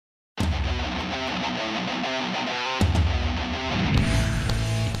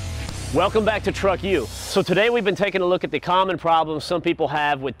Welcome back to Truck U. So today we've been taking a look at the common problems some people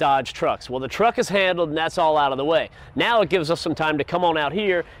have with Dodge trucks. Well, the truck is handled and that's all out of the way. Now it gives us some time to come on out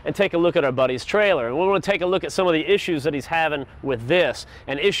here and take a look at our buddy's trailer. And we want to take a look at some of the issues that he's having with this.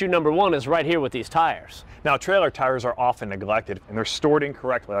 And issue number one is right here with these tires. Now, trailer tires are often neglected and they're stored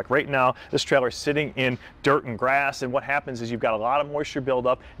incorrectly. Like right now, this trailer is sitting in dirt and grass, and what happens is you've got a lot of moisture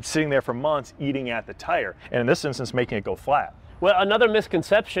buildup. It's sitting there for months eating at the tire, and in this instance, making it go flat. Well, another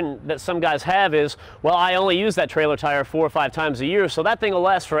misconception that some guys have is, well, I only use that trailer tire 4 or 5 times a year, so that thing will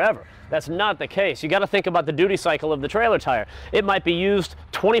last forever. That's not the case. You got to think about the duty cycle of the trailer tire. It might be used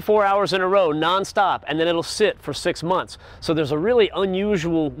 24 hours in a row, nonstop, and then it'll sit for 6 months. So there's a really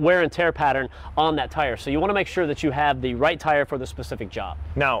unusual wear and tear pattern on that tire. So you want to make sure that you have the right tire for the specific job.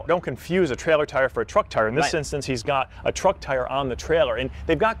 Now, don't confuse a trailer tire for a truck tire. In this instance, he's got a truck tire on the trailer, and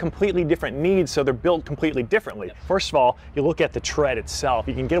they've got completely different needs, so they're built completely differently. Yep. First of all, you look at the tread itself.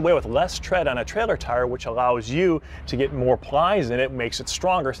 You can get away with less tread on a trailer tire, which allows you to get more plies in it, makes it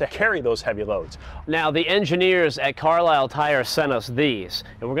stronger to carry those heavy loads. Now, the engineers at Carlisle Tire sent us these,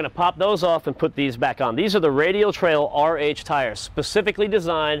 and we're going to pop those off and put these back on. These are the Radial Trail RH tires, specifically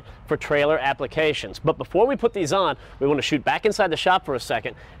designed for trailer applications. But before we put these on, we want to shoot back inside the shop for a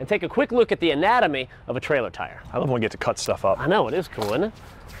second and take a quick look at the anatomy of a trailer tire. I love when we get to cut stuff up. I know, it is cool, isn't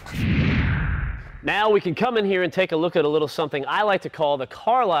it? Now we can come in here and take a look at a little something I like to call the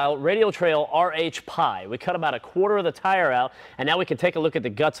Carlisle Radial Trail RH Pie. We cut about 1/4 of the tire out, and now we can take a look at the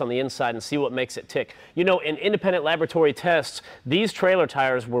guts on the inside and see what makes it tick. You know, in independent laboratory tests, these trailer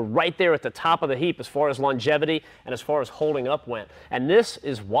tires were right there at the top of the heap as far as longevity and as far as holding up went. And this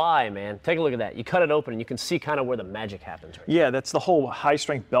is why, man. Take a look at that. You cut it open and you can see kind of where the magic happens. Right? Yeah, that's the whole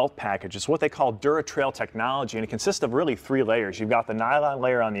high-strength belt package. It's what they call DuraTrail technology, and it consists of really 3 layers. You've got the nylon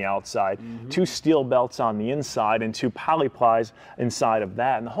layer on the outside, 2 steel belts on the inside, and 2 poly plies inside of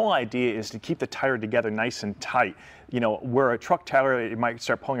that. And the whole idea is to keep the tire together nice and tight. You know, where a truck tire, it might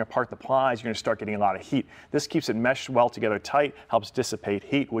start pulling apart the plies, you're going to start getting a lot of heat. This keeps it meshed well together tight, helps dissipate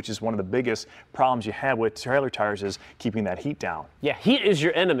heat, which is one of the biggest problems you have with trailer tires, is keeping that heat down. Yeah, heat is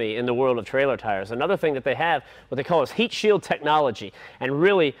your enemy in the world of trailer tires. Another thing that they have, what they call is heat shield technology. And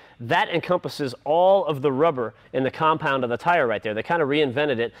really, that encompasses all of the rubber in the compound of the tire right there. They kind of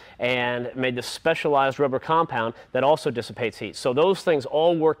reinvented it and made this specialized rubber compound that also dissipates heat. So those things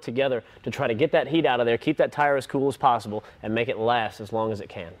all work together to try to get that heat out of there, keep that tire as cool as possible, and make it last as long as it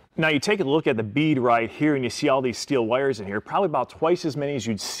can. Now you take a look at the bead right here and you see all these steel wires in here, probably about twice as many as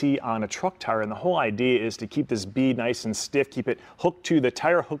you'd see on a truck tire, and the whole idea is to keep this bead nice and stiff, keep it hooked to the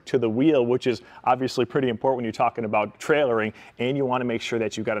tire, hooked to the wheel, which is obviously pretty important when you're talking about trailering, and you want to make sure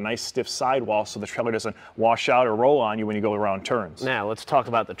that you've got a nice stiff sidewall so the trailer doesn't wash out or roll on you when you go around turns. Now let's talk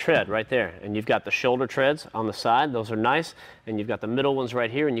about the tread right there, and you've got the shoulder treads on the side, those are nice, and you've got the middle ones right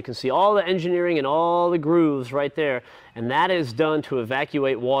here, and you can see all the engineering and all the grooves right there, and that is done to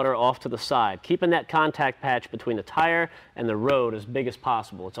evacuate water off to the side, keeping that contact patch between the tire and the road as big as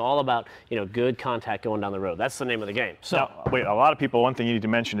possible. It's all about, you know, good contact going down the road. That's the name of the game. So now, wait, a lot of people, one thing you need to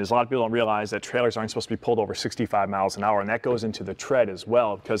mention is a lot of people don't realize that trailers aren't supposed to be pulled over 65 miles an hour, and that goes into the tread as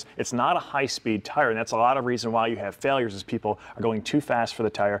well, because it's not a high-speed tire, and that's a lot of reason why you have failures, is people are going too fast for the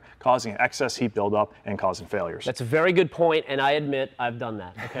tire, causing excess heat buildup and causing failures. That's a very good point, and I admit I've done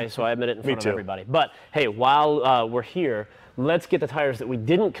that. Okay, so I admit it in front of everybody. But hey, while we're here, let's get the tires that we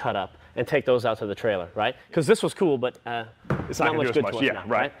didn't cut up and take those out to the trailer, right? Because this was cool, but it's not much good to us now,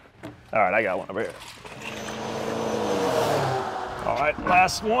 right? All right, I got one over here. All right,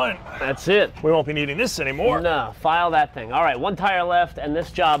 last one. That's it. We won't be needing this anymore. No, file that thing. All right, 1 tire left, and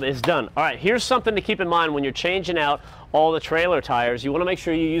this job is done. All right, here's something to keep in mind when you're changing out all the trailer tires. You want to make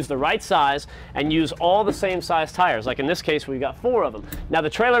sure you use the right size and use all the same size tires. Like in this case, we've got 4 of them. Now the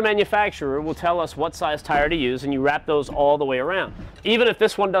trailer manufacturer will tell us what size tire to use, and you wrap those all the way around. Even if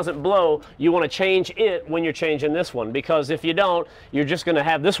this one doesn't blow, you want to change it when you're changing this one, because if you don't, you're just going to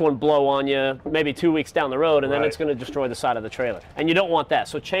have this one blow on you maybe 2 weeks down the road, and then it's going to destroy the side of the trailer. And you don't want that,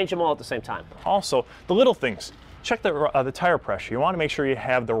 so change them all at the same time. Also, the little things. Check the tire pressure. You want to make sure you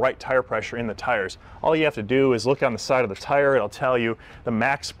have the right tire pressure in the tires. All you have to do is look on the side of the tire. It'll tell you the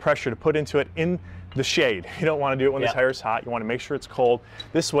max pressure to put into it in the shade. You don't want to do it when the tire's hot. You want to make sure it's cold.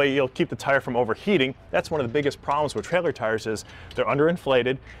 This way you'll keep the tire from overheating. That's one of the biggest problems with trailer tires, is they're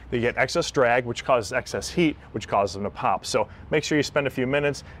underinflated. They get excess drag, which causes excess heat, which causes them to pop. So make sure you spend a few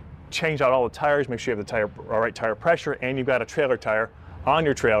minutes, change out all the tires, make sure you have the right tire pressure, and you've got a trailer tire on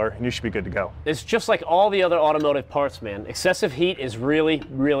your trailer, and you should be good to go. It's just like all the other automotive parts, man. Excessive heat is really,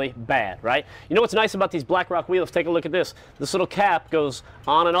 really bad, right? You know what's nice about these Blacrock wheels? Take a look at this. This little cap goes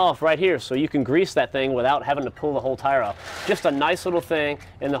on and off right here, so you can grease that thing without having to pull the whole tire off. Just a nice little thing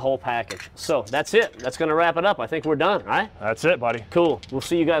in the whole package. So that's it. That's going to wrap it up. I think we're done, right? That's it, buddy. Cool. We'll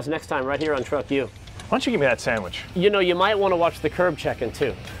see you guys next time right here on Truck U. Why don't you give me that sandwich? You know, you might want to watch the curb checking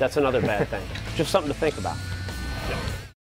too. That's another bad thing. Just something to think about.